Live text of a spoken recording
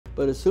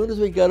But as soon as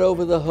we got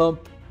over the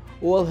hump,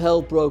 all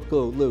hell broke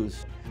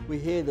loose. We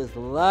hear this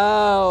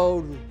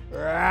loud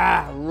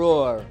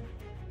roar.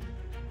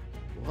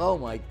 Oh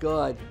my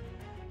God.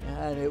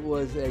 And it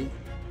was a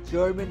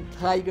German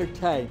Tiger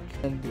tank.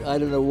 And I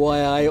don't know why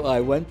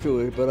I went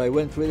through it, but I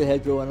went through the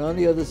hedgerow, and on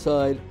the other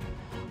side,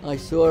 I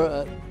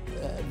saw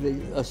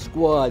a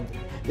squad.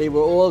 They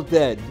were all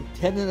dead,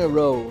 10 in a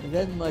row. And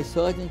then my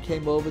sergeant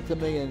came over to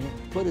me and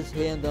put his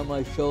hand on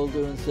my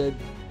shoulder and said,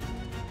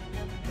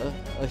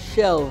 a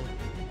shell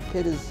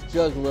hit his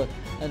jugular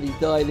and he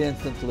died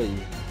instantly.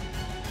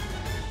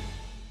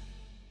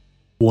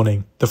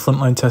 Warning, the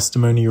frontline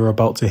testimony you're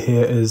about to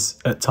hear is,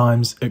 at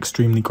times,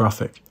 extremely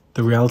graphic.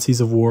 The realities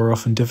of war are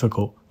often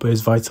difficult, but it's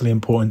vitally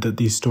important that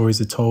these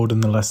stories are told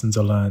and the lessons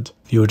are learned.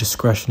 Viewer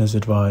discretion is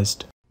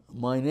advised.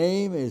 My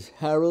name is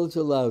Harold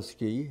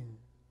Zalowski,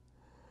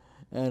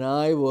 and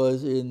I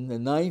was in the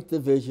 9th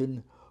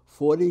Division,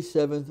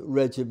 47th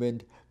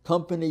Regiment,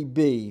 Company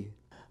B.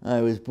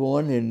 I was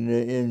born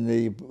in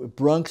the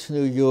Bronx,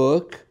 New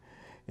York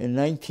in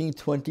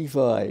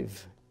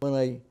 1925. When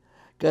I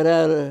got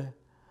out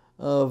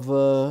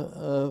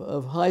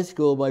of high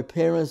school, my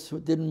parents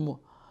didn't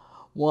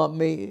want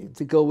me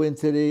to go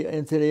into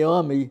the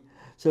Army,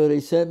 so they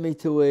sent me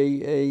to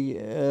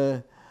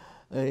an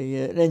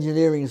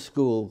engineering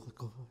school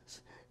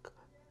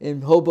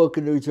in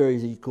Hoboken, New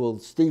Jersey,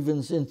 called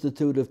Stevens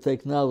Institute of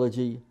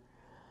Technology.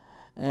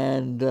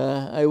 And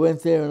I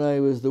went there, and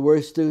I was the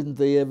worst student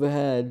they ever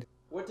had.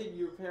 What did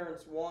your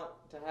parents want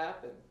to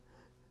happen?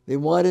 They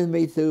wanted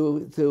me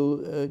to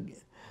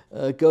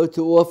go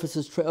to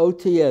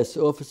OTS,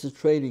 Officers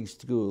Training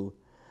School,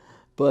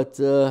 but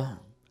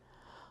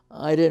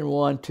I didn't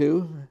want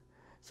to.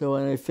 So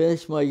when I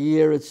finished my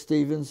year at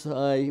Stevens,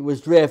 I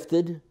was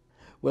drafted.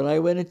 When I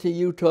went into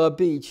Utah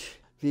Beach,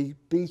 the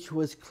beach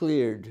was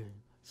cleared.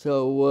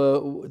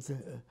 So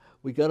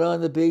we got on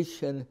the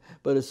beach,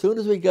 but as soon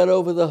as we got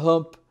over the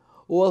hump,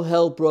 all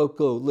hell broke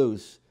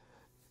loose.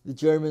 The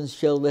Germans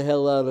shelled the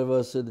hell out of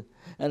us, and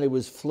it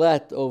was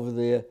flat over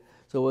there.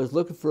 So I was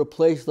looking for a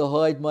place to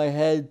hide my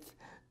head,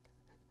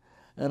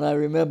 and I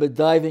remember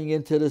diving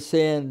into the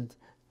sand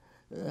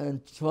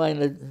and trying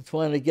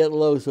to get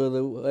low so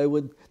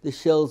that the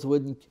shells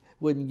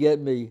wouldn't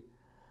get me.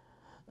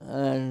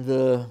 And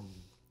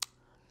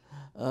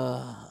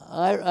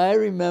I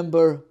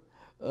remember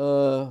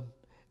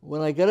when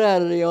I got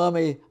out of the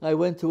Army, I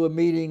went to a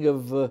meeting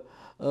of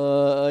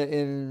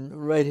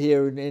right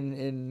here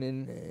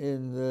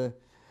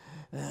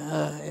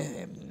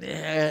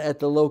at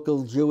the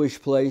local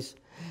Jewish place,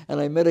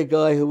 and I met a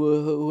guy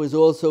who was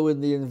also in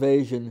the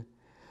invasion,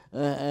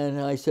 and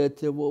I said,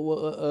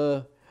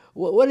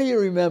 what do you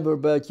remember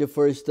about your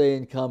first day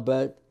in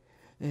combat?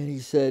 And he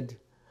said,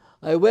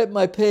 I wet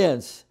my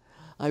pants.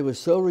 I was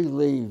so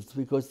relieved,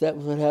 because that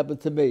was what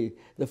happened to me.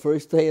 The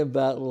first day in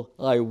battle,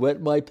 I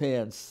wet my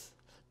pants.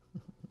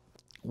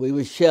 We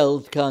were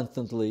shelled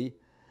constantly,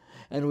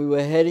 and we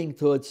were heading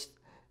towards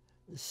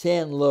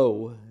San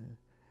Lo.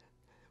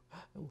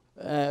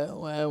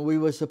 And we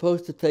were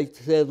supposed to take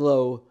San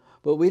Lo,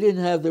 but we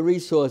didn't have the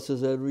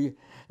resources, they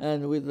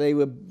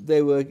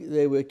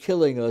were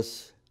killing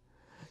us.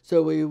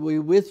 So we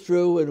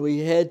withdrew, and we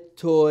head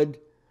toward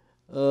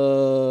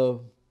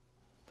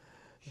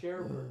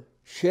Cherbourg.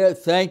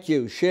 Thank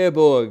you,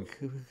 Cherbourg.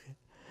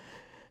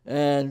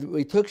 And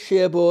we took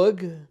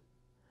Cherbourg,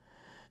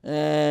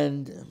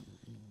 and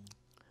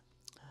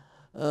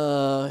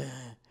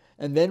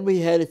then we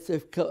headed,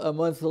 a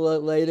month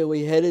later,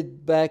 we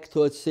headed back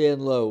towards San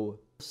Lo.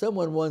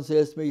 Someone once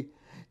asked me,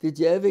 did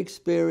you ever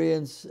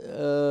experience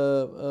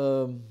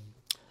what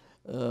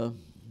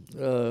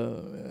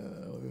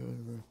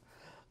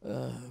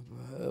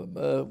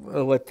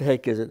the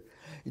heck is it?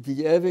 Did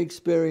you ever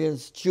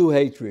experience Jew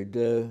hatred?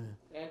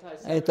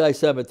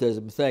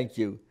 Anti-Semitism, thank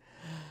you.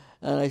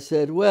 And I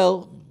said,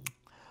 well,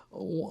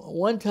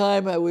 one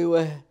time we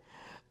were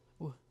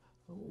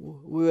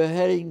with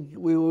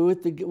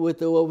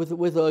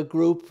our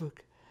group,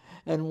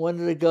 and one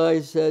of the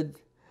guys said,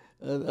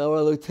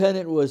 our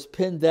lieutenant was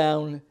pinned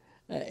down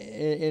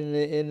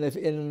in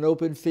an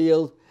open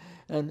field,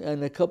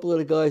 and a couple of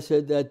the guys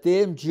said, that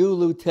damn Jew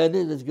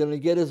lieutenant is going to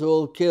get us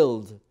all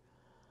killed.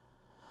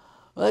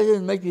 Well, that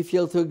didn't make me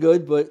feel too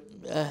good, but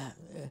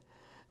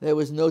there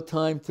was no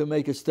time to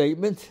make a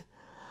statement.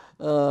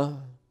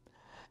 And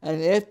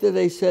after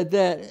they said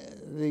that,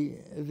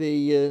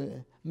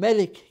 the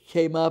medic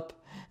came up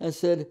and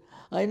said,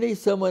 I need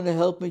someone to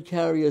help me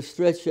carry a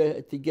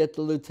stretcher to get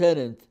the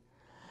lieutenant.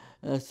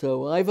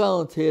 So I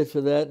volunteered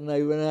for that, and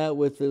I went out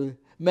with the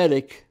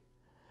medic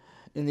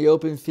in the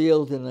open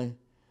field, and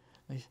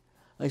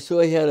I saw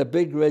he had a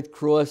big red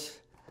cross,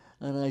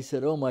 and I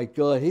said, oh my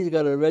God, he's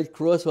got a red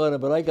cross on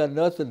him, but I got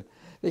nothing.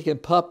 They can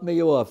pop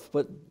me off.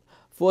 But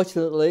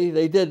fortunately,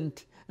 they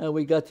didn't, and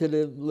we got to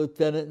the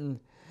lieutenant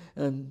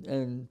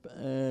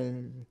and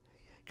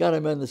got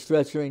him on the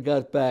stretcher and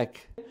got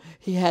back.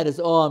 He had his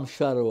arm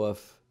shot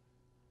off.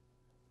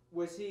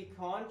 Was he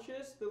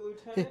conscious, the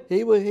lieutenant?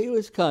 He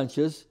was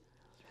conscious.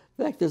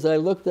 In fact, as I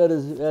looked at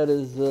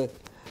his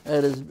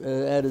at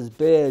his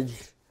badge.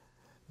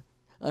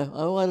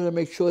 I wanted to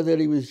make sure that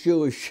he was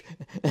Jewish.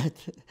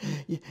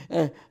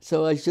 And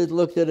so I just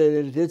looked at it,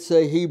 and it did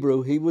say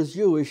Hebrew. He was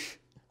Jewish.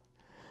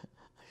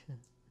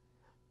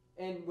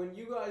 And when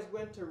you guys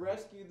went to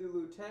rescue the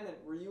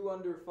lieutenant, were you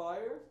under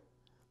fire?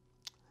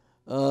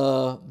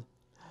 Well,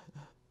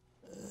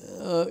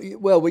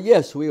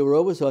 yes, we were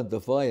always under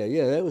fire.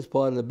 Yeah, that was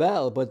part of the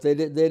battle. But they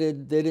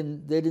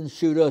didn't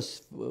shoot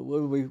us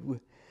when we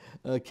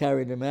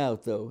carried him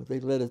out, though.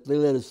 They let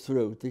us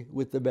through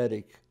with the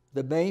medic.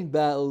 The main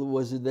battle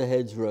was in the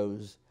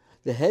hedgerows.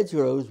 The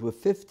hedgerows were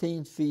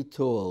 15 feet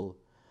tall,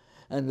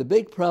 and the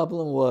big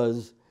problem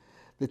was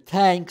the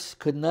tanks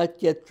could not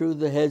get through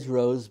the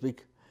hedgerows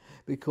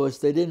because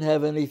they didn't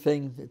have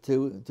anything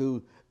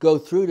to go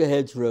through the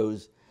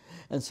hedgerows.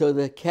 And so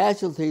the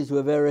casualties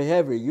were very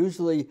heavy.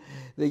 Usually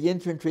the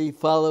infantry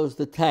follows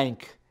the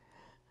tank.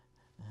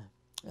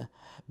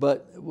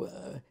 But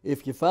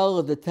if you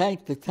followed the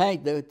tank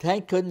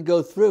couldn't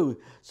go through.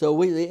 So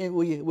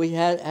we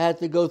had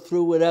to go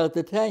through without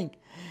the tank.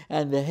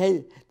 And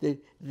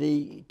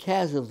the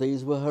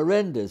casualties were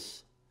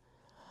horrendous.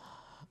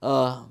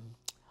 I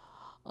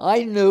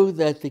knew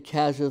that the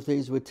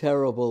casualties were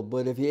terrible,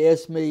 but if you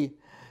ask me,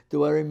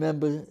 do I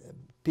remember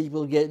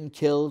people getting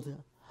killed?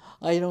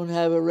 I don't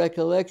have a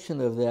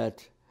recollection of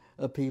that,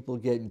 of people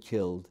getting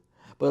killed.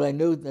 But I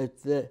knew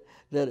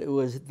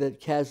that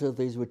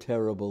casualties were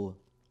terrible.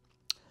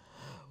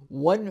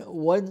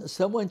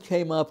 Someone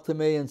came up to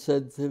me and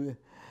said to me,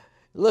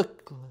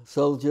 "Look,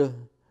 soldier,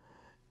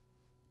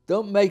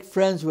 don't make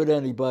friends with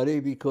anybody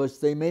because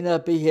they may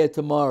not be here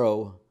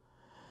tomorrow."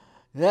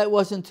 That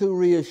wasn't too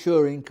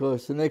reassuring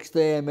because the next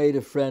day I made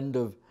a friend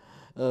of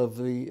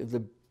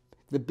the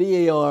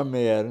BAR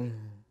man,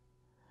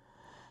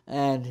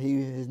 and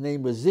his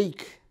name was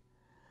Zeke,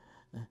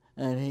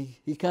 and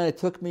he kind of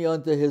took me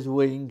under his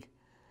wing,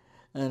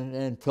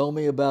 and told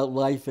me about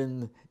life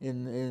in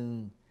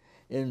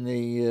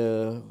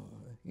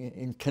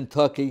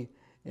Kentucky,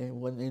 in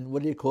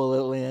what do you call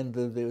that land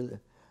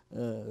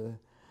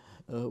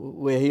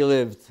where he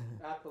lived?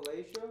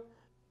 Appalachia?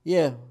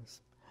 Yeah,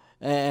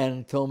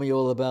 and told me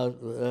all about,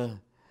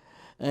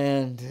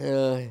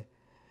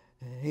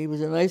 he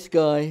was a nice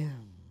guy.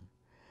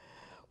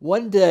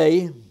 One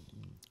day,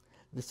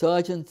 the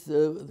sergeant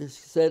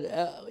said,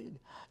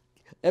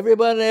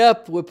 "Everybody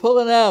up, we're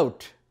pulling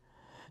out."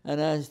 And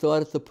I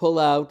started to pull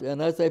out,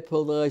 and as I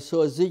pulled out, I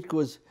saw Zeke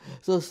was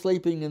still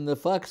sleeping in the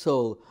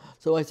foxhole.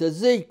 So I said,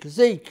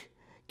 Zeke,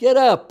 get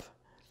up,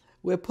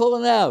 we're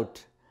pulling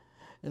out."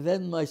 And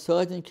then my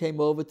sergeant came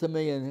over to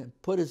me and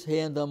put his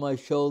hand on my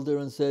shoulder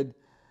and said,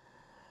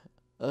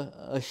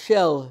 a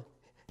shell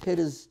hit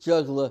his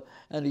jugular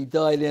and he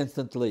died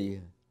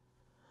instantly.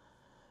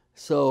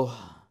 So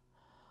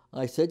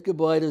I said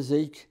goodbye to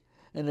Zeke,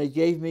 and they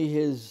gave me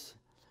his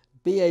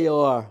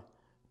BAR,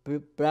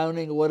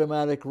 Browning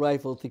automatic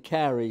rifle, to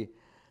carry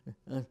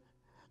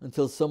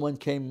until someone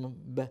came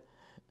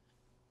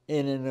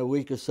in a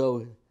week or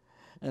so,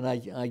 and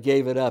I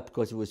gave it up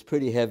because it was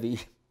pretty heavy.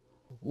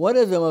 One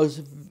of the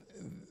most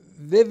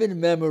vivid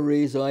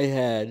memories I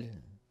had,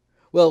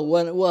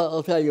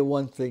 I'll tell you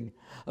one thing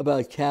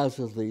about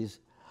casualties.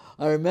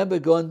 I remember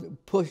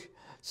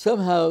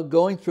somehow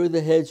going through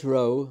the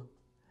hedgerow,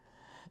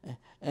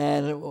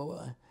 and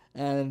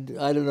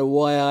I don't know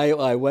why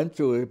I went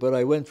through it, but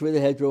I went through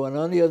the hedgerow, and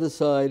on the other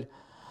side,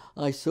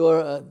 I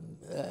saw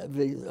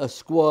a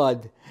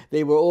squad.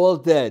 They were all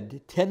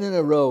dead, 10 in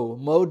a row,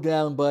 mowed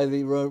down by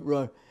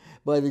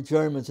the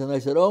Germans. And I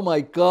said, "Oh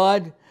my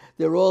God,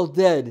 they're all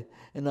dead!"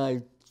 And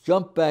I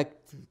jumped back,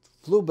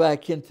 flew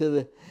back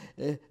into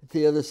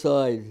the other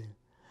side,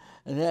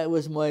 and that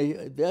was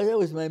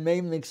my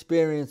main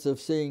experience of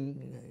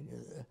seeing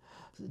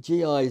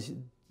GIs,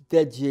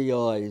 dead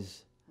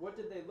GIs. What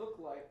did they look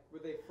like? Were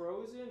they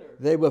frozen? Or?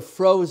 They were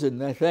frozen.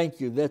 Thank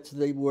you. That's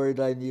the word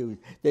I used.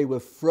 They were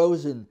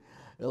frozen.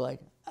 They're like,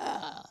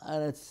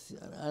 and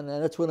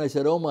that's when I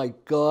said, "Oh my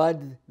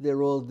God,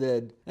 they're all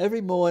dead."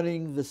 Every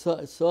morning, the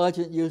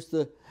sergeant used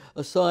to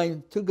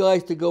assign 2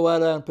 guys to go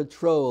out on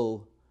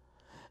patrol,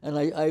 and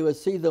I would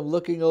see them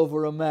looking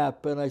over a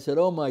map, and I said,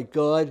 "Oh my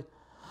God,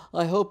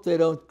 I hope they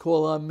don't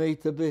call on me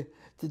to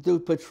do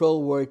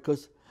patrol work,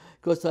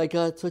 because I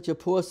got such a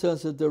poor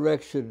sense of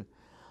direction.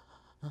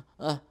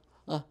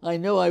 I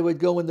know I would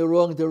go in the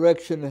wrong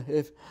direction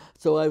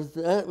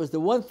that was the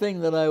one thing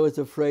that I was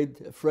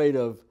afraid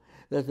of,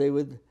 that they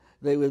would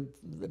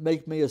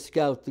make me a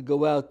scout to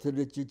go out to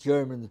the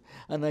Germans.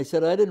 And I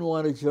said I didn't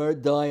want to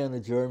die on the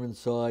German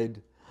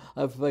side.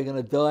 If I'm going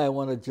to die, I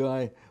want to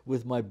die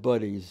with my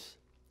buddies.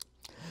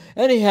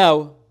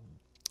 Anyhow,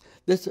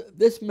 this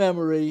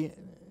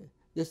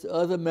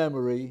other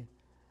memory,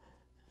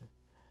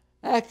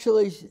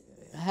 actually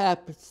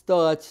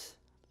starts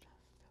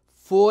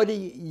 40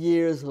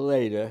 years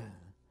later.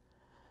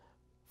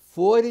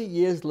 40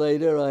 years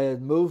later, I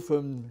had moved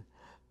from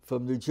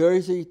New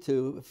Jersey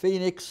to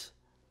Phoenix,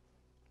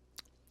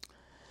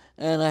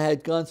 and I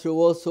had gone through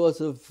all sorts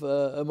of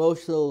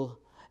emotional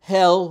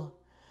hell,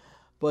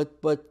 But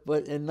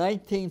in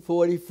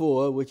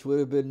 1944, which would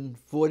have been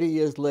 40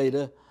 years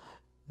later,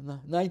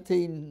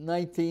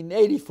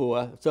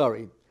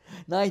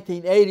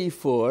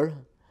 1984,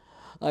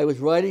 I was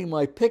riding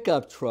my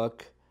pickup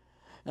truck,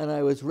 and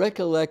I was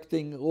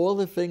recollecting all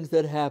the things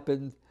that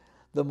happened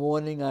the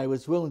morning I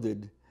was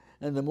wounded.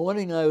 And the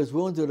morning I was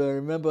wounded, I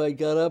remember I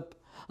got up,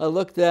 I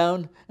looked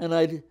down, and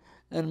I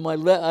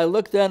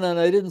looked down and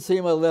I didn't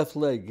see my left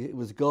leg. It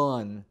was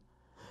gone.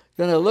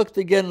 Then I looked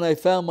again and I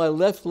found my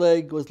left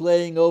leg was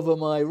laying over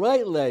my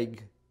right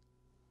leg.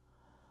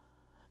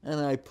 And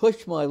I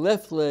pushed my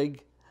left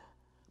leg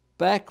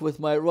back with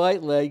my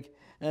right leg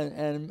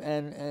and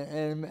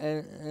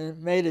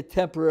made a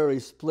temporary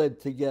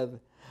split together.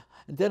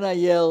 And then I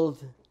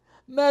yelled,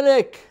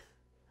 "Medic!"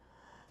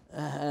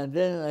 And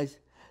then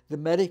the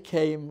medic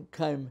came,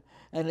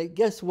 and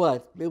guess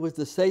what? It was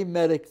the same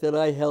medic that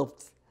I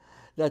helped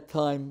that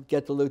time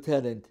get the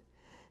lieutenant.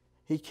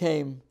 He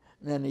came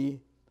and he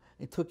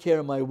took care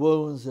of my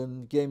wounds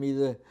and gave me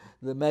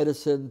the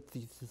medicine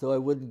so I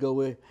wouldn't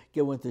go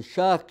into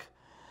shock.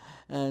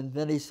 And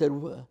then he said,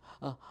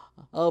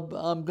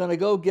 I'm going to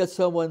go get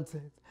someone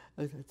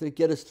to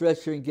get a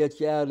stretcher and get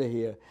you out of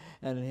here.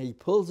 And he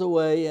pulls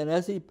away, and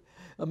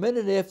a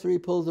minute after he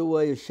pulls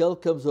away, a shell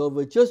comes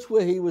over just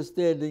where he was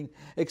standing,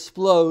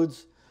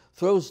 explodes,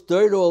 throws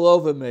dirt all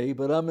over me,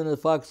 but I'm in a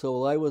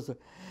foxhole.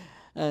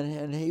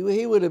 And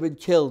he would have been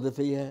killed if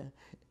he had.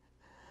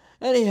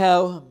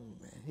 Anyhow,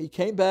 he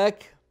came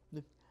back,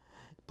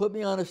 put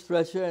me on a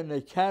stretcher, and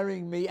they're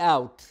carrying me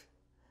out.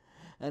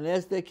 And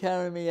as they're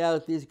carrying me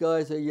out, these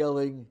guys are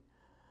yelling,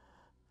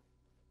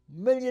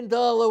 $1 million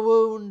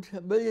wound,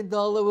 $1 million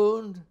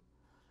wound.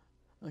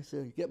 I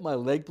said, get my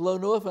leg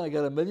blown off and I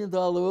got $1 million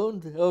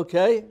wound?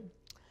 Okay.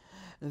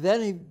 And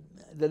then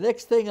the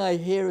next thing I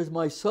hear is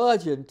my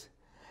sergeant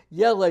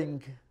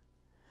yelling,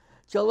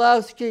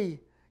 "Jalowski,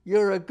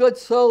 you're a good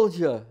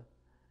soldier.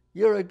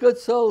 You're a good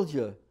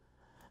soldier."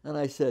 And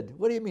I said,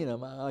 "What do you mean?"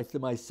 I to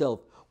myself,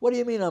 "What do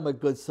you mean I'm a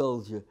good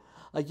soldier?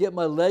 I get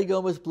my leg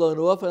almost blown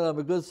off and I'm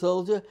a good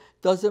soldier?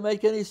 Doesn't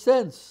make any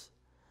sense."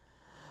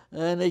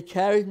 And they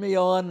carried me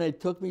on. They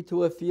took me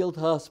to a field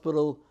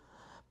hospital.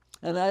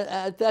 And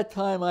at that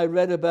time, I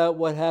read about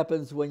what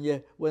happens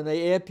when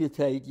they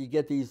amputate. You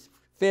get these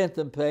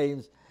phantom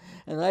pains.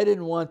 And I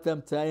didn't want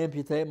them to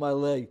amputate my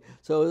leg.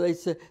 So they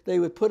said they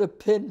would put a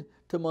pin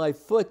to my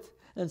foot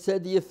and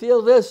said, "Do you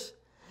feel this?"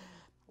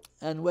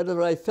 And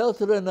whether I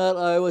felt it or not,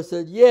 I always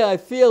said, "Yeah, I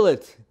feel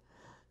it."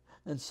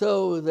 And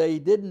so they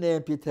didn't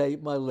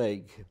amputate my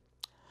leg.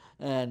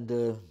 And,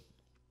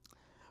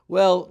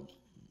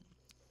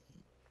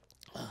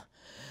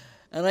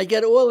 and I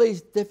get all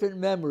these different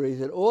memories,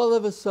 and all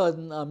of a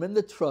sudden I'm in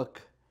the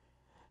truck,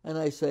 and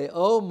I say,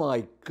 "Oh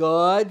my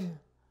God,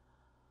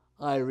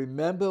 I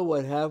remember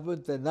what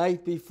happened the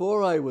night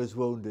before I was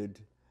wounded."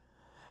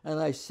 And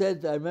I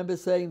remember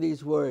saying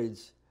these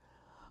words,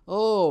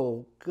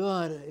 "Oh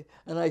God,"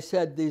 and I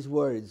said these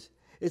words,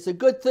 "It's a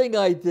good thing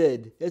I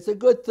did. It's a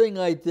good thing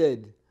I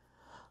did."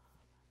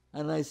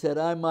 And I said,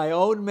 "I'm my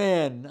own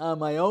man. I'm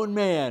my own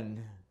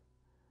man."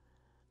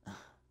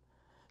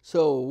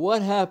 So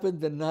what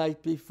happened the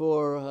night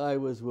before I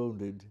was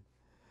wounded?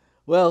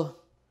 Well,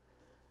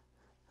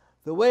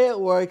 the way it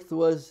worked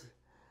was,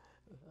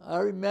 I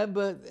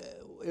remember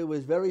it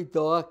was very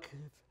dark.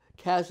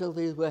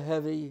 Casualties were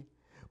heavy.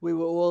 We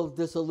were all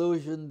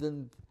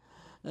disillusioned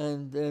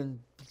and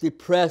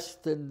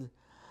depressed, and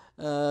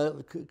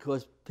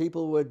because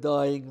people were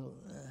dying.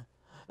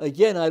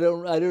 Again, I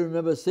don't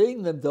remember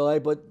seeing them die,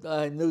 but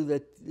I knew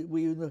that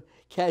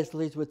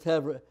casualties were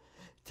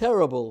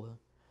terrible.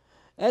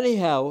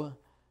 Anyhow,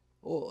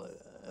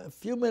 a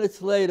few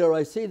minutes later,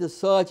 I see the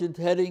sergeant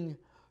heading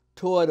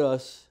toward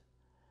us,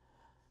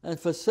 and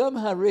for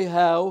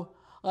somehow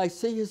I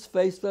see his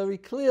face very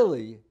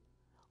clearly,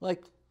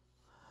 like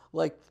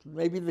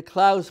maybe the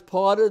clouds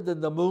parted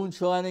and the moon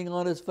shining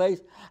on his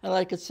face, and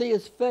I could see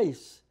his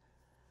face.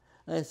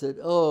 And I said,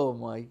 "Oh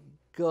my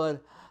God,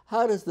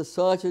 how does the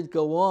sergeant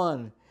go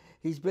on?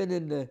 He's been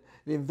in the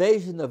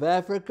invasion of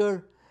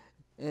Africa,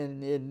 in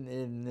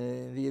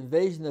the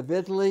invasion of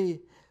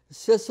Italy,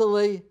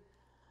 Sicily,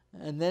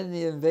 and then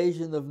the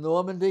invasion of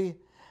Normandy,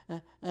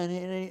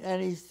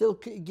 and he still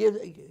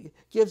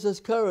gives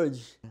us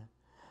courage."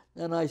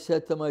 And I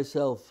said to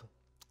myself,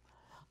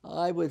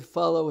 I would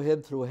follow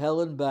him through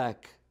hell and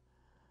back.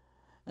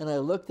 And I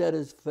looked at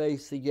his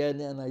face again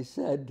and I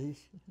said,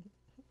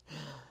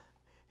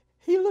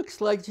 "He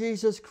looks like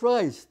Jesus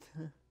Christ."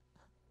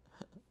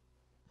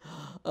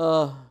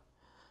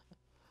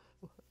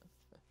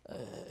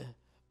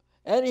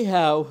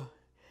 Anyhow,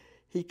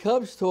 he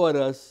comes toward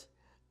us,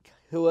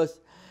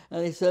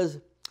 and he says,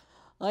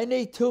 "I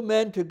need 2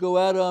 men to go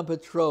out on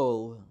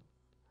patrol,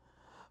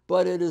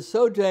 but it is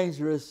so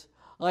dangerous,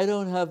 I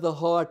don't have the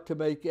heart to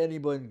make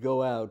anyone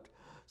go out.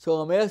 So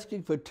I'm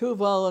asking for 2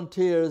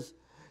 volunteers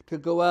to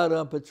go out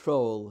on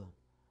patrol."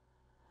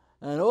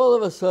 And all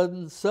of a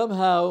sudden,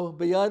 somehow,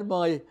 beyond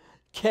my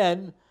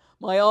ken,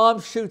 my arm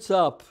shoots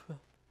up.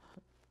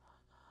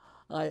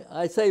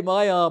 I say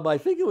my arm, I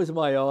think it was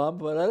my arm,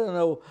 but I don't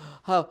know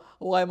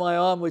why my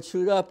arm would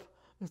shoot up.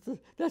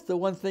 That's the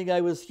one thing I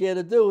was scared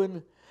of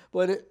doing,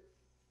 but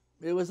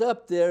it was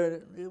up there,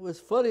 and it was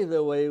funny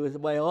the way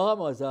my arm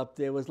was up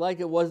there. It was like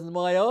it wasn't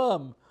my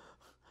arm.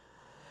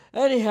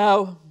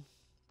 Anyhow,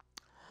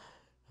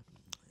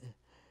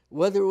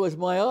 whether it was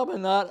my arm or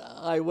not,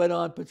 I went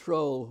on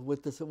patrol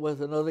with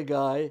another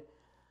guy,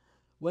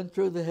 went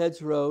through the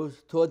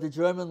hedgerows toward the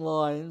German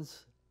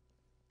lines.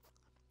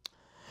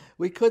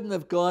 We couldn't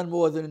have gone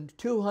more than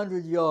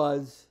 200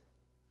 yards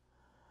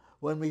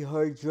when we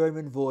heard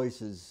German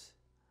voices.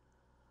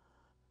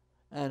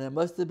 And it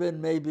must have been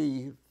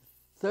maybe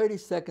 30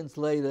 seconds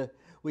later,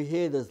 we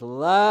hear this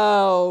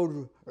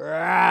loud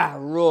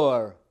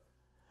roar.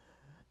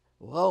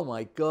 Oh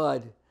my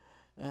God.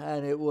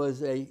 And it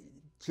was a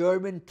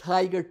German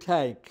Tiger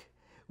tank,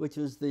 which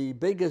was the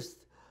biggest,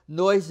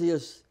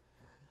 noisiest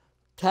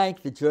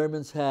tank the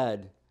Germans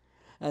had.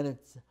 And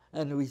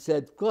we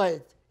said,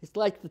 God, it's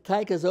like the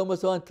tank is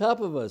almost on top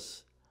of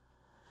us.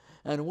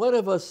 And one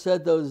of us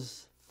said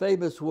those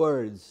famous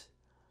words,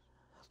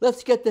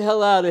 "Let's get the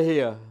hell out of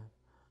here."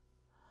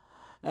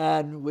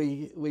 And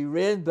we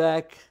ran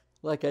back,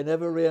 like I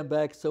never ran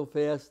back so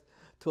fast,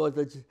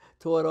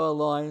 toward our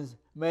lines,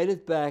 made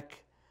it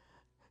back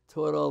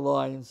toward our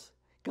lines,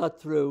 got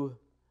through.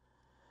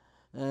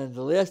 And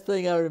the last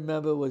thing I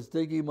remember was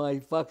digging my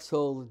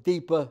foxhole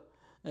deeper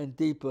and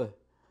deeper,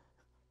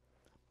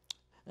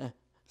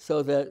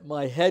 so that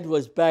my head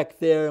was back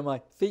there and my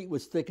feet were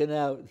sticking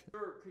out.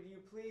 Sir, could you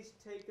please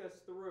take us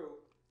through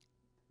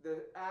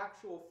the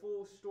actual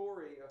full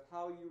story of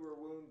how you were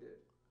wounded?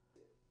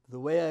 The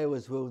way I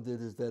was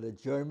wounded is that a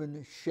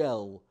German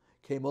shell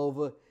came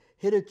over,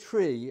 hit a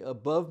tree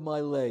above my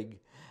leg,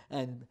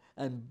 and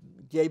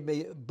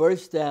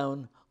burst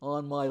down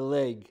on my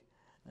leg,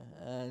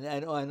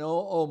 and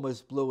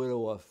almost blew it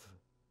off.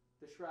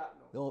 The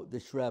shrapnel? Oh, the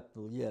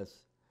shrapnel,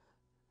 yes.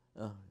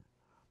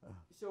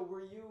 So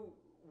were you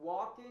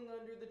walking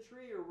under the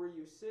tree, or were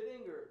you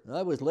sitting, or?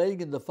 I was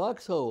laying in the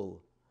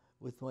foxhole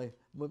with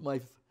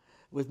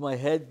my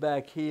head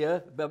back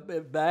here, back,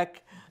 and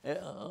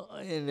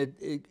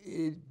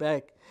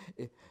back,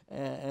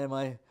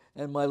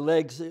 and my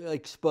legs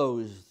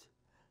exposed,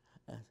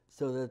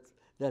 so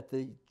that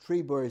the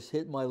tree burst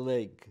hit my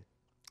leg.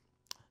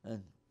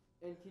 And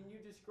can you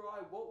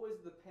describe what was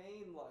the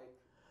pain like?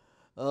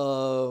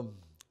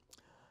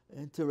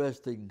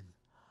 Interesting.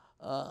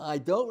 I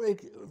don't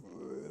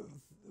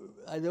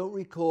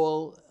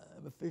recall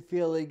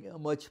feeling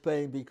much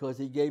pain because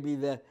he gave me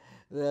that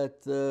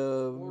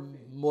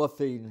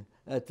morphine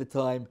at the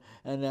time,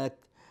 and that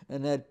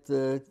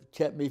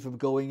kept me from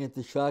going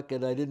into shock,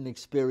 and I didn't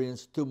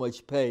experience too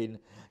much pain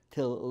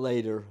till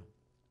later.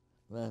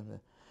 And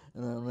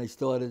when I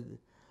started,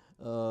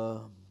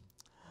 till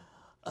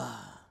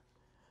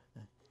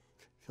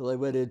I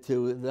went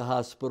into the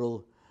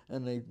hospital,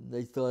 and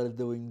they started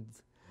doing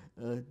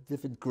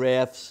different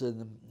grafts,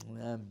 and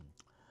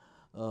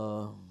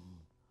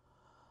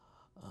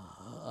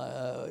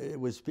it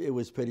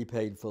was pretty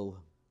painful.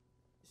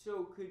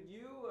 So could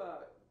you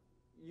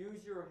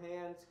use your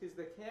hands, because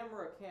the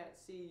camera can't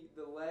see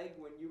the leg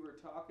when you were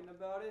talking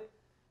about it,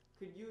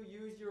 could you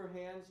use your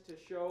hands to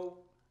show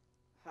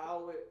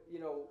how it,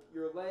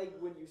 your leg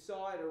when you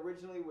saw it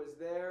originally was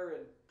there?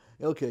 And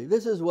okay,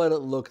 this is what it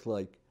looked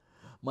like.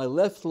 My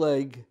left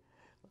leg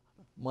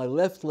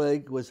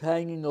was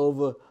hanging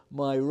over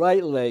my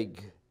right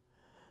leg,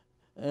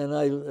 and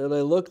I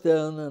looked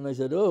down and I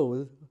said,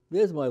 "Oh,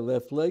 there's my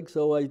left leg."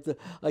 So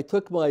I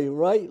took my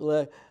right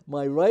leg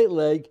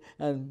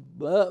and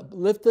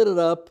lifted it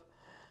up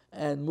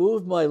and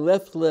moved my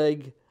left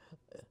leg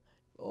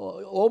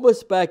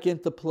almost back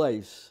into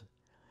place,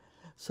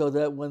 so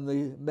that when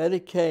the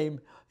medic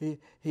came,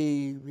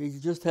 he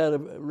just had to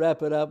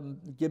wrap it up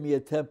and give me a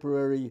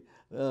temporary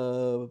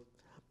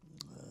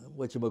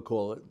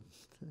whatchamacallit,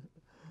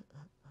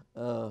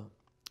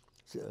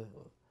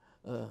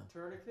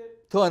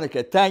 tourniquet?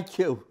 Tourniquet, thank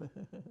you.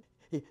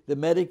 The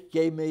medic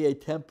gave me a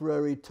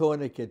temporary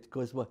tourniquet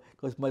because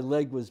my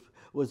leg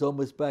was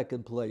almost back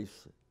in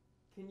place.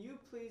 Can you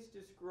please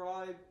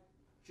describe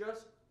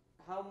just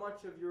how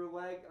much of your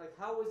leg, like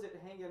how was it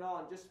hanging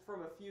on? Just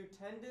from a few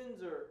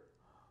tendons, or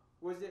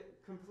was it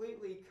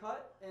completely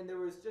cut and there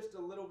was just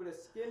a little bit of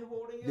skin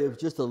holding it? There was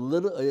just a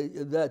little,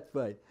 that's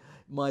right.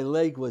 My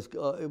leg was,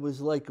 it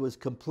was like it was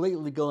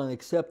completely gone,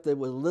 except there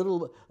was a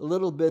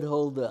little bit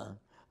hold on.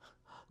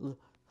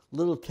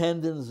 Little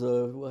tendons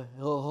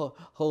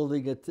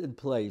holding it in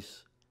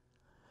place.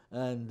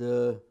 And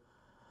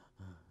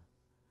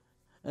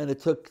it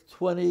took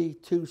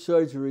 22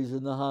 surgeries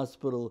in the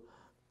hospital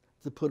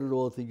to put it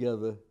all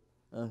together.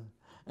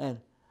 And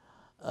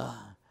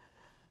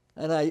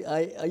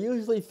I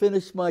usually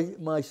finish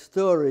my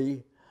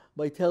story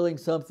by telling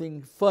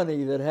something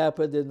funny that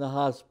happened in the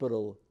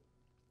hospital.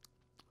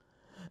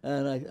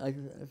 And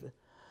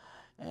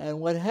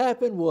what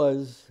happened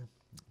was,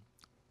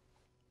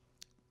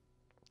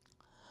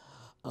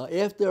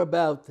 after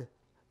about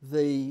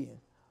the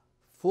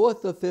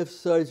 4th or 5th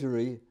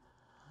surgery,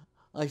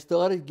 I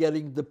started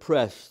getting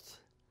depressed.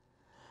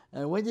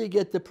 And when you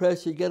get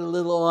depressed, you get a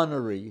little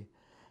ornery.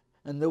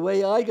 And the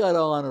way I got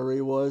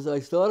ornery was I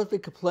started to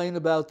complain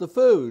about the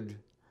food.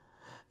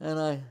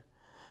 And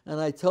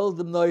I told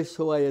the nurse,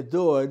 who I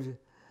adored,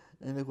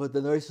 and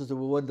the nurses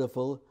were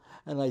wonderful,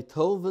 and I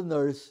told the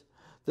nurse,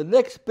 the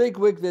next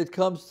bigwig that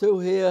comes through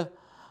here,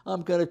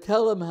 I'm going to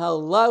tell him how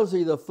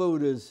lousy the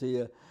food is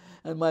here.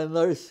 And my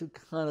nurse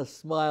kind of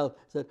smiled,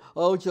 said,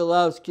 oh,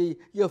 Jalowski,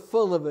 you're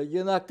full of it.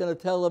 You're not going to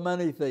tell him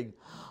anything.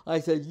 I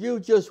said, you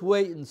just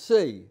wait and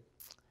see.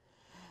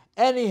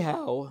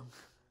 Anyhow,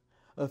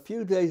 a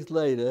few days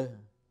later,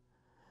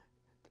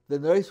 the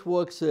nurse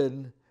walks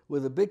in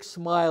with a big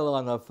smile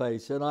on her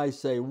face, and I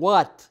say,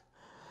 what?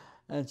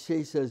 And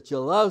she says,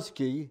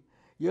 Jalowski,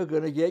 you're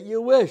going to get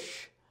your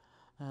wish.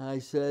 And I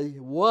say,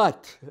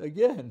 what?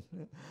 Again.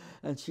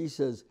 And she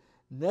says,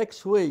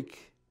 next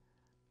week,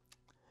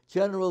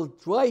 General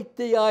Dwight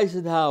D.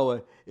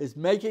 Eisenhower is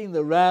making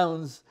the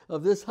rounds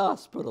of this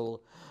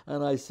hospital.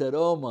 And I said,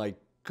 oh my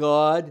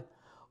God,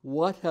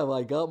 what have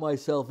I got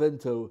myself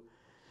into?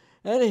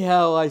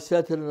 Anyhow, I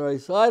said to the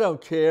nurse, I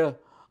don't care.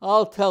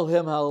 I'll tell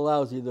him how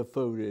lousy the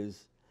food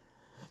is.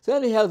 So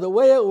anyhow, the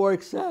way it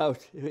works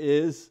out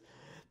is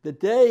the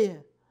day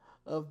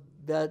of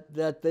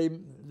that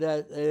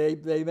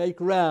they make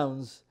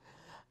rounds,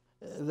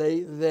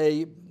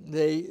 they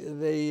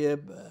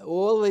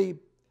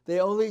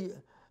only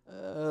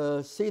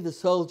see the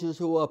soldiers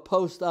who are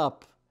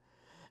post-op.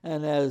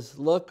 And as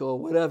luck or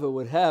whatever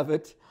would have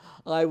it,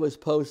 I was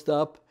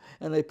post-op,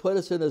 and they put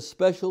us in a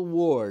special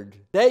ward.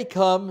 Day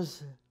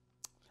comes,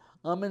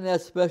 I'm in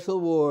that special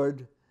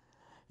ward,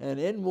 and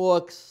in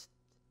walks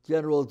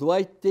General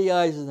Dwight D.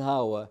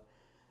 Eisenhower.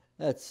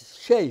 That's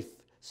SHAEF,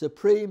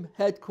 Supreme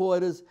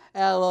Headquarters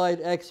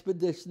Allied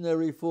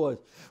Expeditionary Force,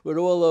 with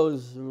all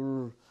those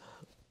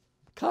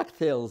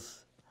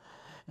cocktails.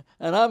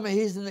 And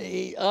he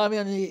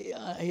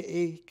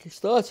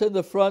starts in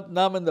the front and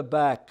I'm in the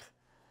back.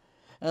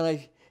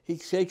 And he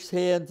shakes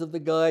hands with the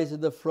guys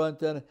in the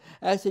front, and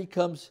as he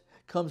comes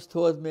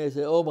towards me, I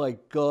say, oh my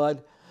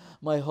God,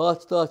 my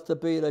heart starts to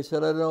beat. I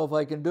said, I don't know if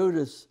I can do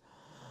this.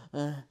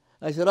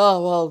 I said,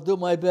 oh, well, I'll do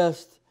my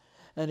best.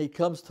 And he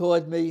comes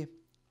toward me,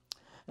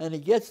 and he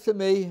gets to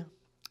me,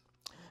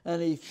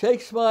 and he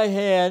shakes my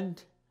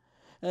hand,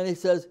 and he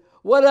says,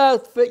 what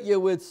outfit you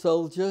with,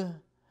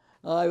 soldier?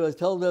 I was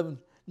told him,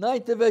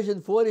 9th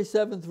Division,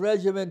 47th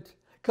Regiment,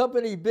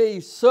 Company B,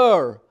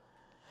 sir.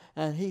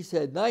 And he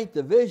said, 9th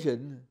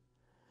Division?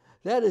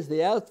 That is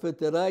the outfit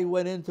that I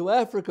went into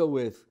Africa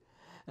with.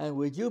 And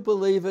would you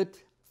believe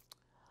it?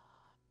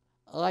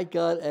 I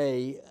got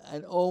it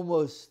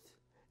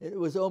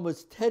was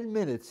almost 10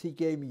 minutes. He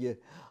gave me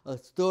a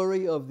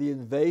story of the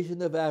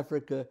invasion of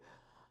Africa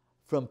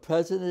from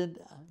President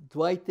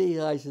Dwight D.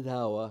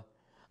 Eisenhower.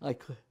 I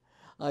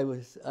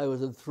was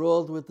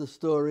enthralled with the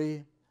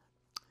story.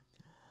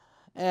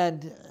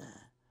 And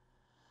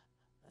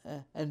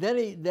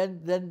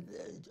then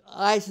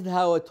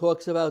Eisenhower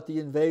talks about the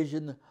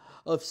invasion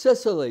of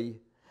Sicily,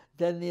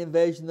 then the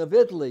invasion of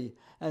Italy,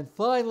 and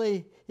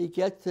finally he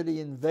gets to the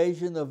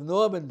invasion of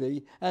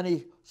Normandy, and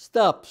he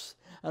stops.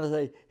 And I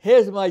say,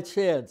 here's my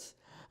chance.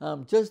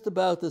 I'm just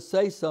about to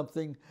say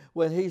something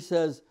when he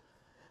says,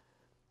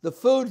 the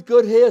food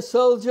good here,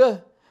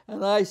 soldier?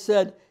 And I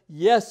said,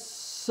 yes,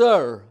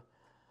 sir.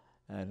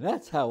 And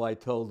that's how I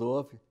told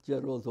off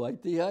General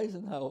Dwight D.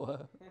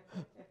 Eisenhower.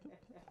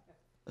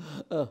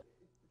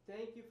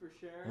 Thank you for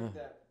sharing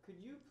that. Could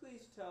you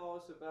please tell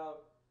us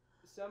about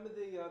some of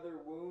the other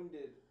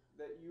wounded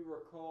that you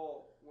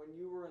recall when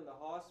you were in the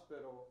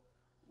hospital?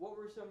 What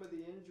were some of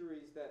the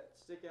injuries that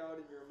stick out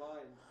in your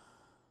mind?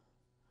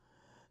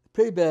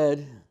 Pretty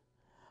bad.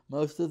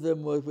 Most of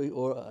them were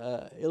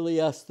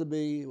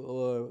ileostomy,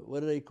 or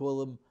what do they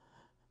call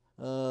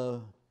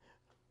them?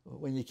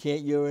 When you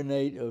can't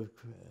urinate, or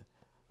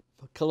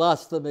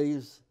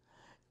colostomies.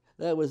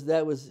 That was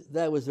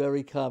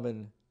very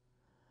common.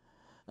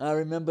 I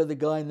remember the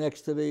guy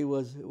next to me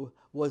was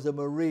a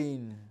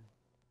Marine,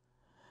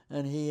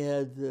 and he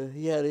had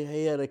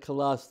a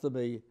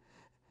colostomy,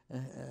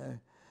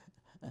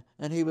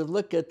 and he would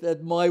look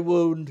at my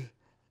wound,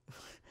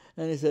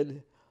 and he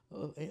said,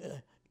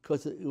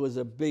 because it was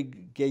a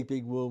big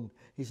gaping wound,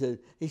 he said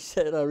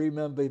I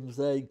remember him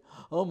saying,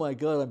 "Oh my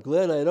God, I'm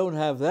glad I don't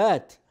have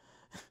that."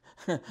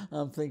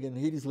 I'm thinking,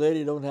 he's glad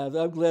he don't have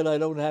that. I'm glad I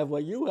don't have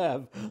what you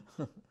have.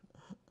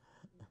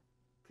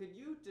 Could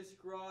you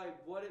describe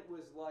what it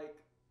was like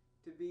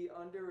to be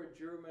under a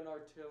German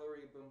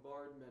artillery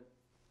bombardment?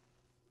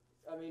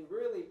 I mean,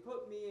 really,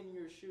 put me in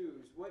your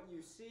shoes. What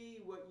you see,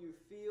 what you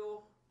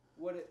feel,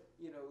 what it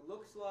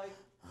looks like.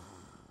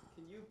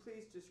 Can you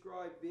please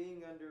describe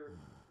being under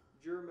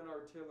German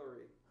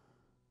artillery?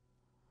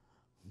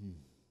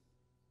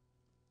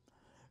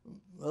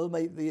 Well,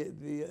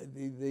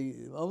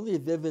 the only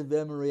vivid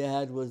memory I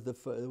had was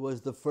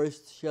the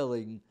first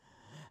shelling,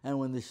 and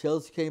when the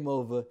shells came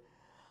over,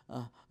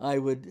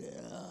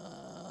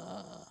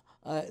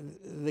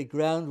 the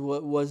ground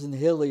wasn't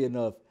hilly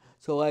enough,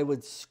 so I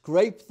would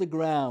scrape the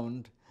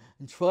ground,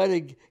 and try to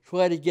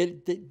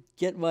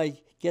get a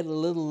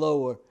little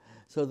lower,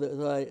 so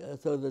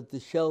that the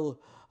shell,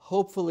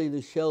 hopefully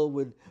the shell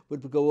would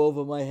go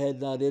over my head,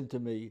 not into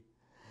me.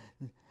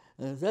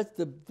 And that's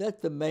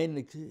the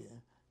main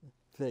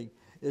thing,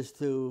 is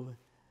to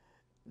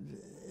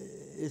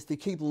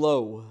keep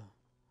low.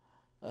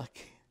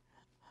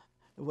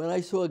 When I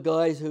saw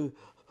guys who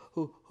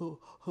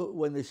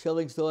when the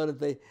shelling started,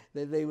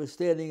 they were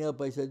standing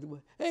up, I said,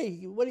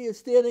 "Hey, what are you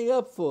standing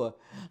up for?"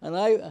 And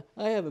I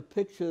have a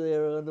picture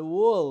there on the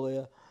wall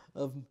there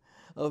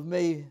of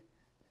me.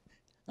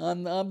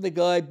 I'm the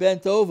guy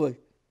bent over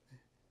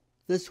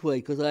this way,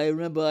 because I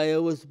remember I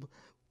always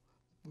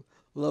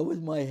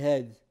lowered my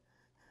head.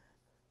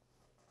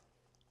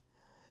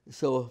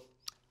 So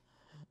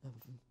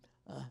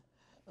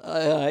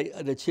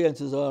the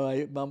chances are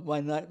I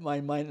might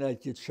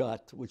not get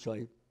shot, which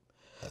I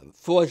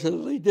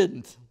fortunately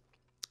didn't.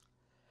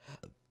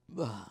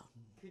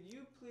 Could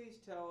you please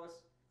tell us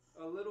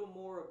a little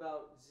more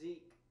about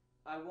Zeke?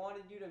 I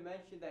wanted you to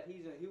mention that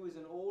he was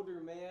an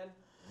older man,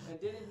 and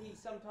didn't he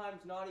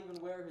sometimes not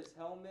even wear his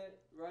helmet,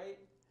 right?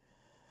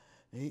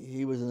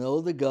 He was an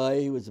older guy.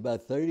 He was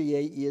about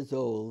 38 years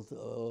old,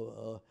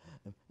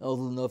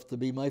 old enough to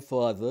be my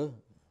father.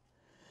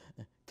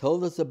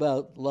 Told us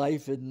about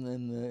life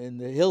in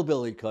the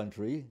hillbilly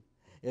country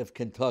of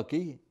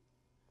Kentucky.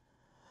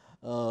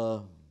 He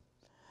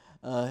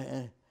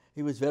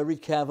was very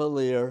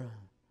cavalier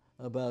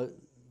about.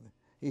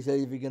 He said,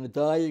 "If you're going to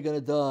die, you're going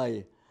to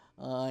die."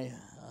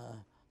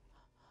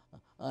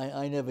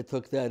 I never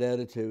took that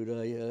attitude.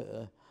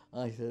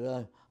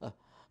 I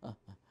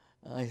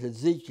said,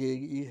 "Zeke,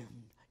 you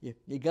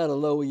got to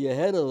lower your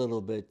head a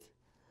little bit."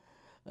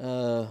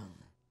 But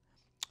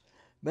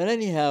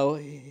anyhow,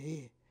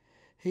 he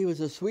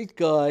was a sweet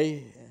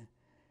guy.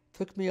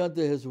 Took me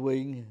under his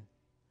wing.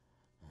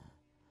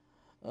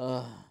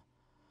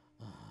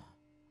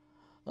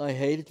 I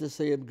hated to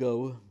see him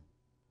go.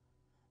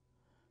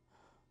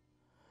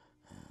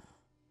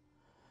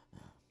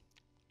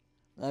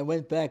 I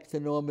went back to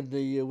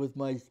Normandy with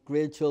my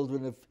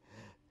grandchildren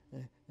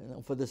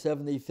for the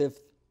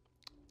 75th.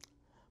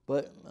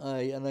 But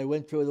I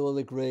went through all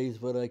the graves,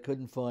 but I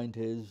couldn't find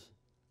his.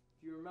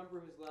 Do you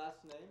remember his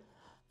last name?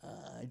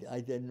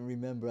 I didn't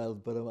remember,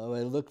 but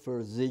I looked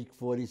for Zeke,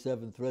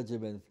 47th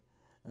Regiment,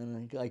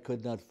 and I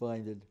could not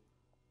find it.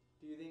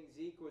 Do you think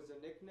Zeke was a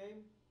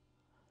nickname?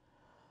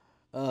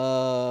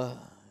 I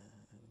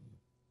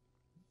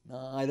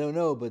don't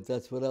know, but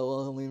that's what the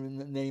only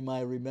name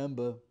I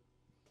remember.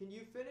 Can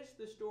you finish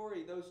the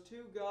story? Those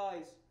two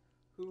guys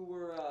who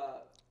were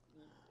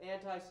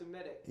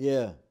anti-Semitic.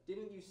 Yeah.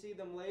 Didn't you see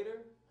them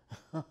later?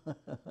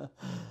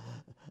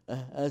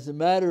 As a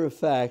matter of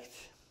fact,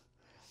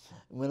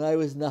 when I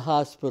was in the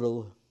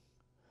hospital,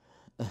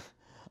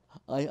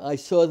 I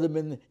saw them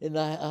in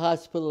the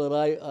hospital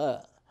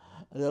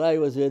that I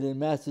was in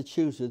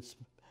Massachusetts,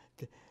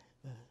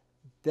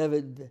 Fort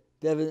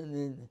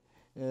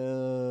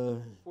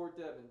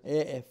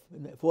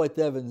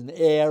Devens, in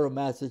Air,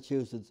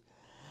 Massachusetts,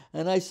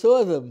 and I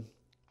saw them,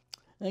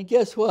 and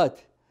guess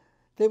what?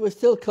 They were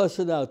still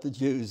cussing out the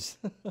Jews.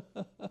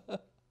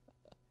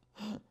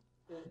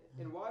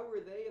 And why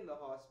were they in the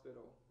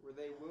hospital? Were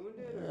they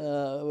wounded?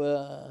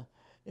 Well,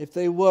 if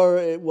they were,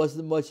 it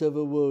wasn't much of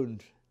a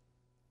wound.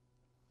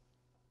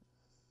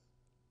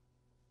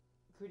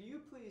 Could you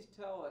please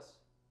tell us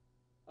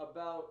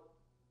about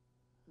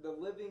the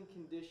living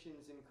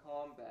conditions in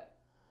combat?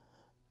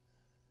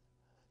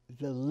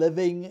 The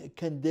living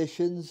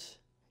conditions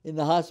in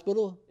the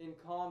hospital? In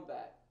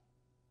combat.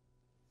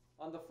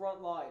 On the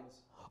front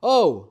lines.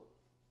 Oh!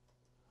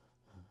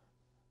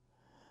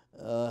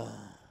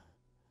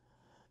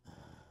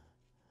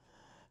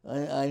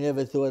 I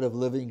never thought of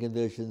living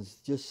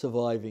conditions, just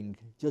surviving.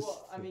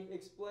 Well, I mean,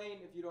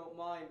 explain, if you don't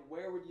mind,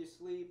 where would you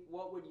sleep,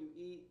 what would you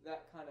eat,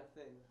 that kind of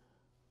thing.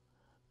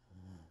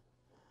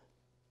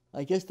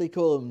 I guess they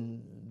call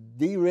them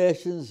D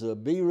rations or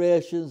B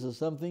rations or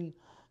something,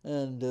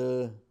 and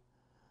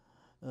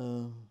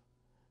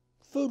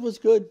food was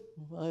good.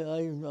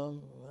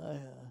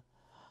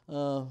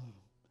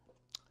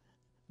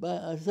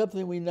 But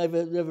something we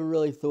never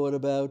really thought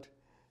about.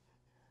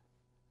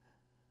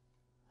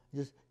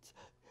 Just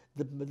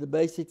the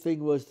basic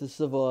thing was to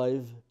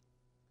survive.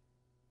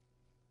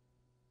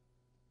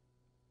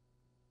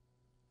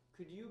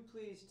 Could you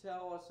please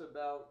tell us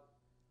about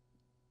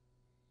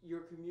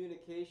your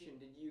communication?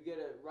 Did you get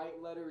to write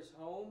letters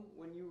home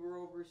when you were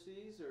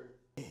overseas, or?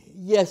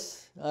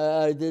 Yes,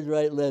 I did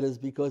write letters,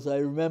 because I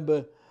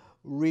remember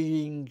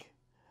reading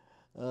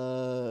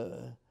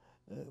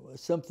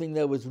something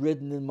that was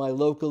written in my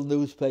local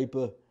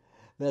newspaper,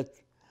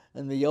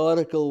 and the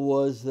article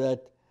was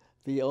that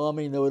the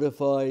Army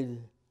notified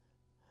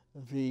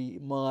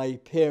my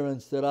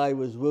parents that I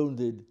was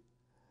wounded,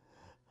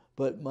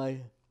 but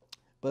I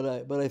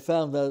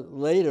found out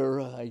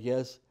later, I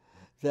guess,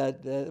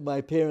 that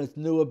my parents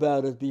knew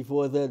about it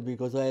before then,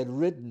 because I had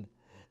written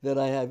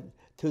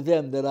to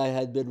them that I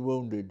had been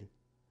wounded,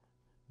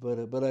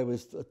 but I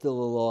was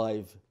still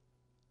alive.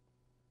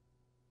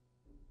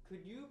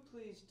 Could you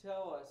please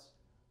tell us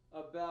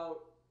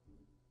about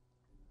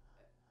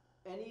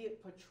any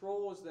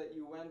patrols that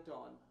you went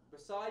on,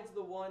 besides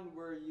the one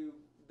where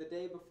the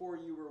day before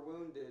you were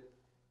wounded?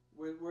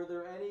 Were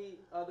there any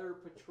other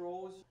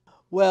patrols?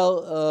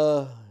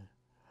 Well,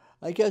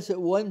 I guess that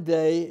one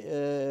day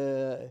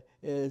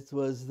it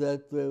was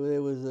that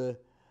there was a,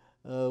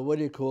 what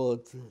do you call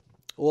it,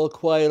 all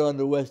quiet on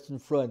the Western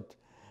Front,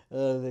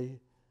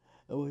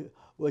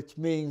 which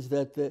means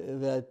that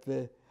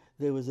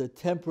there was a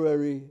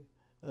temporary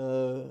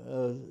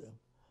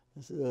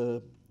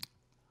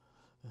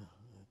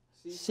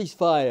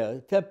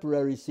ceasefire,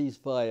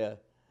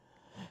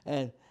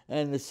 and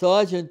the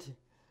sergeant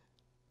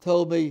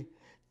told me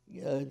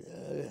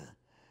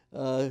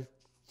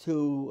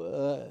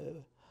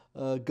to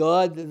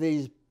guard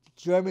these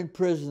German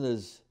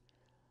prisoners.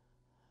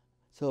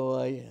 So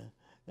I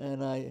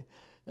went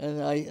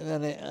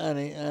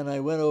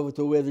over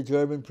to where the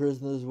German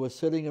prisoners were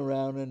sitting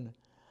around,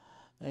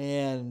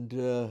 and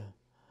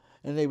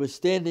they were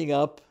standing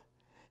up,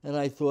 and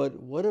I thought,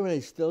 what are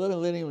they still? They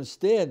don't let anyone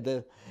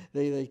stand.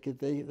 They could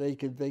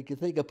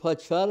take a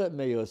pot shot at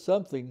me or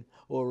something,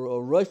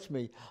 or rush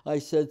me.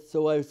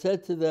 So I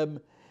said to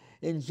them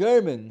in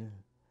German,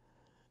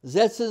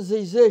 "Setzen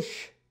Sie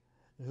sich."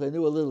 I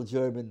knew a little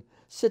German.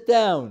 Sit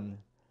down.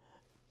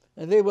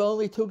 And they were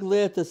only too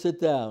glad to sit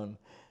down.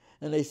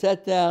 And they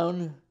sat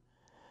down,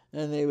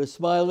 and they were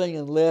smiling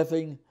and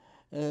laughing,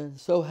 and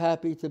so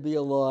happy to be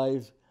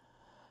alive.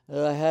 And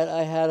I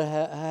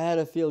had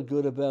to feel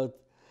good about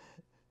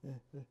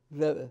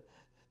that.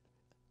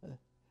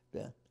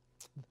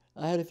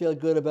 I had to feel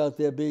good about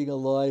their being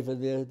alive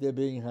and their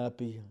being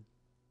happy,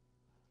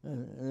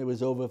 and it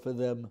was over for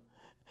them.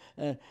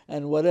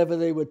 And whatever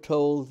they were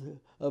told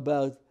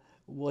about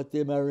what the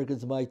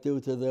Americans might do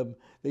to them,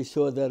 they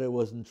saw that it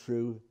wasn't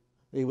true.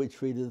 They were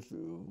treated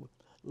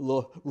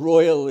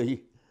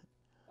royally.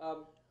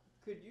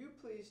 Could you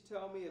please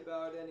tell me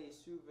about any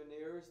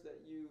souvenirs that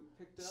you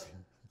picked up?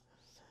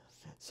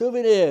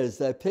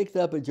 Souvenirs. I picked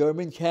up a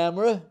German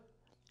camera.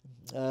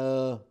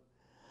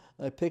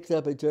 I picked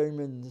up a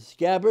German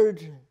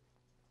scabbard.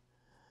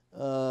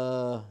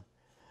 I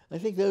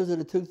think those are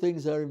the two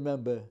things I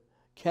remember: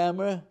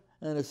 camera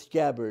and a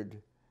scabbard.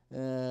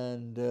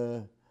 And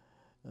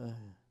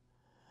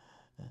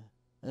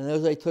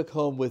those I took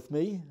home with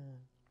me.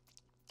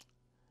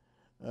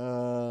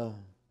 I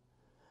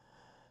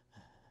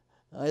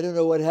don't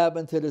know what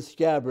happened to the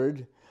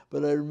scabbard,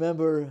 but I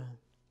remember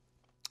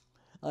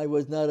I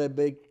was not a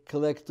big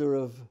collector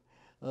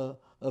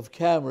of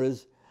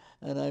cameras,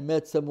 and I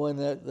met someone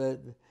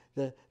that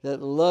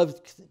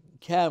loved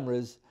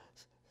cameras.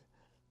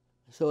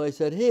 So I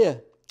said,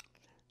 "Here,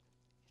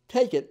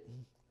 take it,"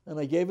 and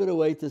I gave it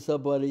away to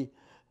somebody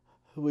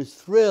who was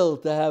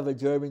thrilled to have a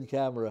German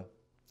camera.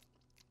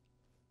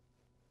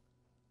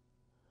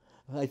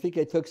 I think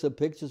I took some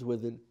pictures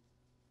with it.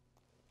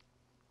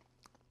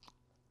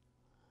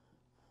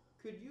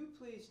 Could you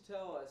please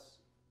tell us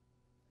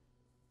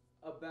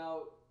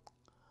about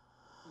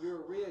your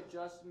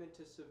readjustment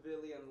to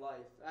civilian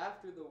life?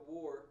 After the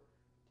war,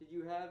 did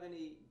you have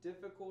any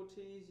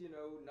difficulties,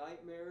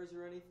 nightmares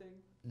or anything?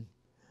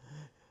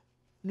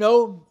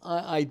 No,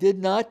 I did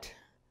not.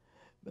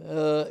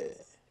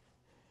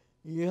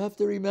 You have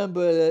to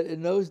remember that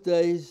in those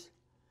days,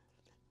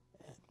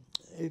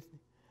 if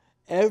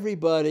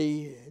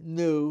everybody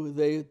knew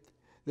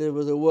there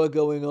was a war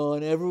going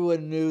on.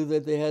 Everyone knew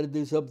that they had to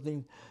do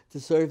something to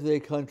serve their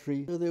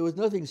country. So there was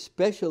nothing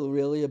special,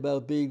 really,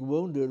 about being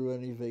wounded or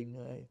anything.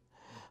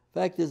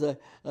 Fact is,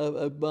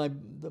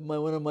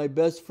 one of my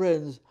best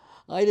friends,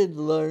 I didn't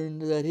learn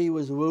that he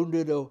was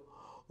wounded or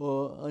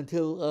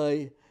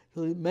until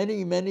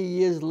many, many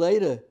years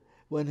later,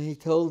 when he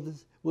told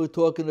us, we were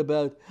talking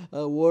about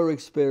war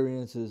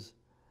experiences.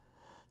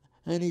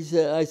 And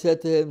I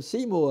said to him,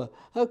 "Seymour,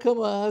 how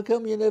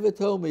come you never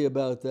told me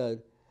about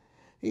that?"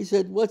 He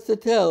said, "What's to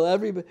tell?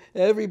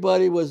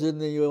 Everybody was in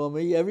the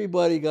army.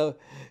 Everybody got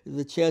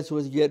the chance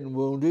was getting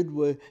wounded.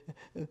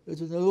 It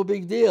was no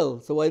big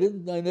deal." So I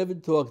never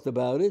talked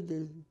about it.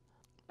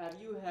 Have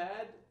you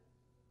had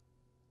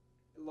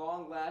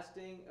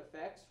long-lasting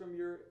effects from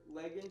your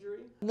leg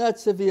injury? Not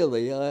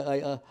severely.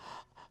 I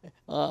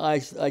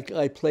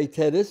play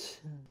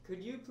tennis.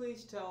 Could you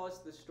please tell us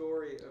the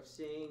story of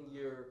seeing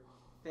your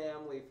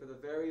family for the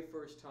very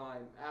first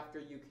time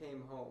after you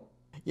came home?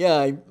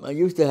 Yeah, I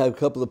used to have a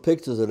couple of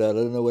pictures of that. I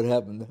don't know what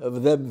happened.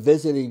 Of them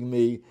visiting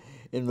me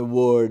in the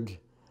ward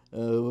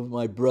with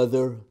my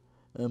brother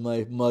and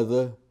my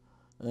mother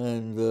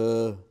and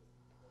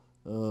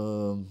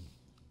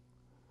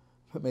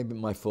maybe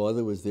my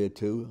father was there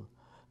too.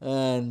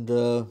 And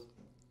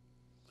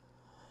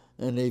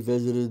they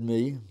visited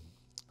me.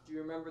 Do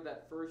you remember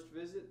that first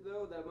visit,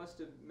 though? That must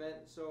have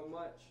meant so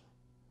much.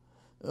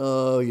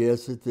 Oh,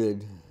 yes, it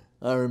did.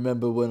 I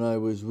remember when I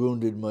was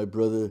wounded, my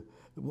brother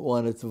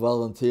wanted to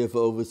volunteer for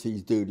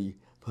overseas duty,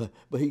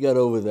 but he got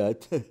over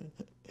that.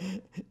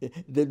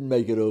 Didn't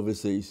make it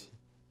overseas.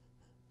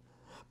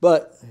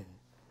 But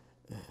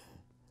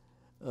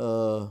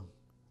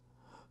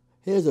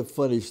here's a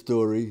funny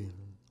story.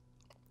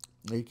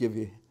 I give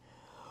you.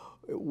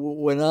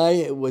 When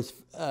I was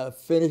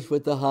finished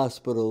with the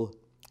hospital,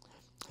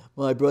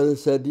 my brother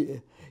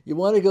said, "You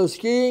want to go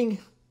skiing?"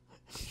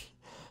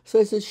 So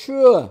I said,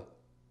 "Sure."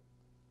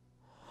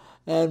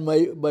 And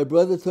my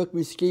brother took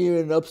me skiing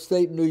in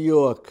upstate New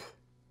York.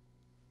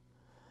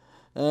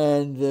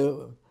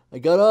 And I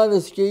got on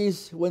the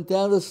skis, went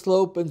down the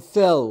slope, and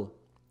fell.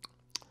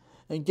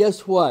 And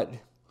guess what?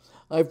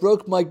 I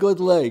broke my good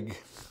leg.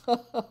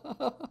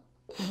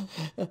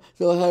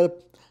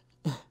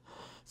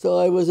 So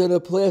I was in a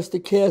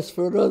plastic cast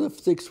for another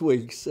 6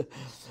 weeks,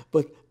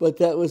 but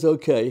that was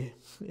okay.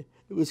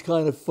 It was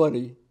kind of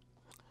funny.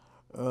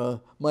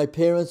 My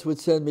parents would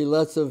send me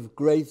lots of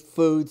great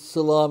food,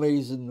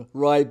 salamis and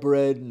rye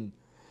bread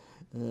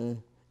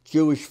and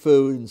Jewish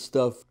food and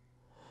stuff.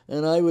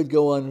 And I would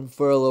go on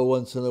furlough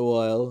once in a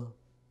while.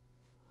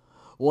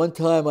 One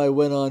time I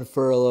went on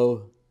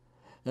furlough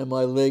and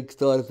my leg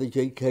started to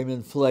become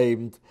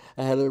inflamed.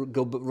 I had to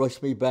go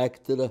rush me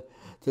back to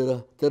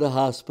the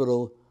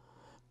hospital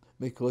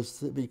because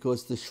there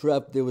was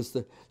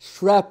the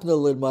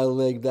shrapnel in my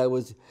leg that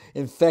was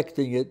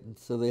infecting it.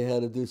 So they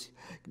had to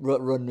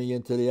run me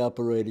into the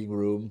operating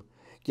room,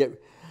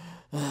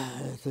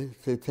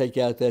 to take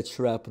out that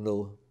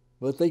shrapnel.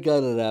 But they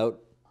got it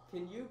out.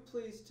 Can you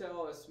please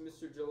tell us,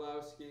 Mr.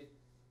 Jalowski,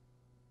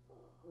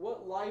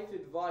 what life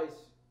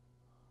advice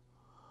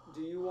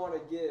do you want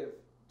to give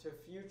to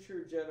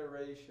future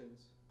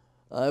generations?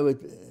 I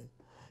would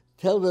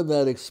tell them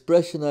that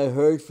expression I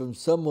heard from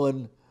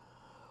someone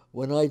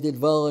when I did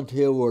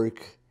volunteer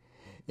work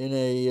in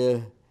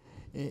a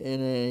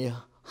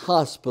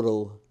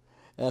hospital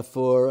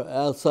for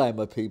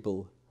Alzheimer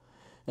people.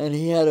 And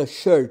he had a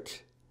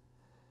shirt.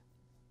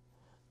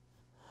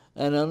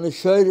 And on the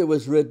shirt it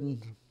was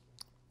written,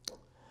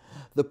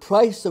 "The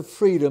price of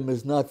freedom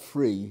is not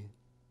free."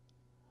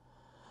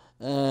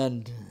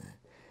 And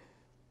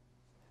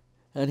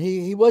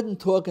he wasn't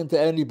talking to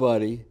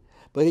anybody,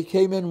 but he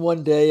came in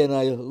one day and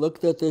I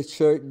looked at this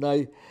shirt and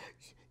I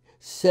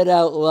said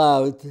out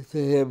loud to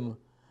him,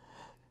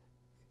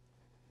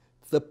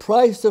 "The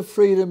price of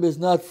freedom is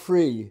not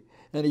free."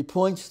 And he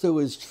points to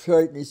his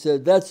shirt and he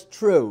said, "That's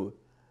true.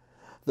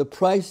 The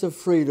price of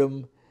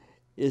freedom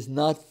is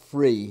not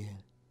free."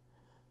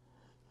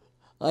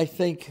 I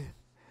think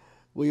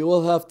we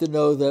all have to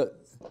know that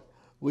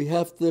we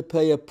have to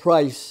pay a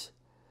price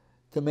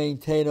to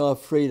maintain our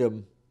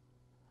freedom.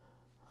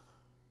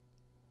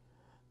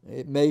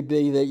 It may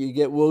be that you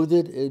get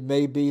wounded, it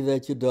may be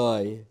that you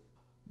die.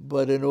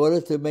 But in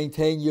order to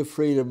maintain your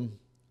freedom,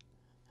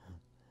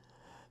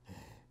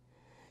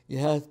 you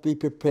have to be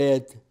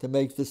prepared to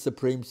make the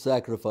supreme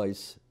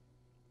sacrifice.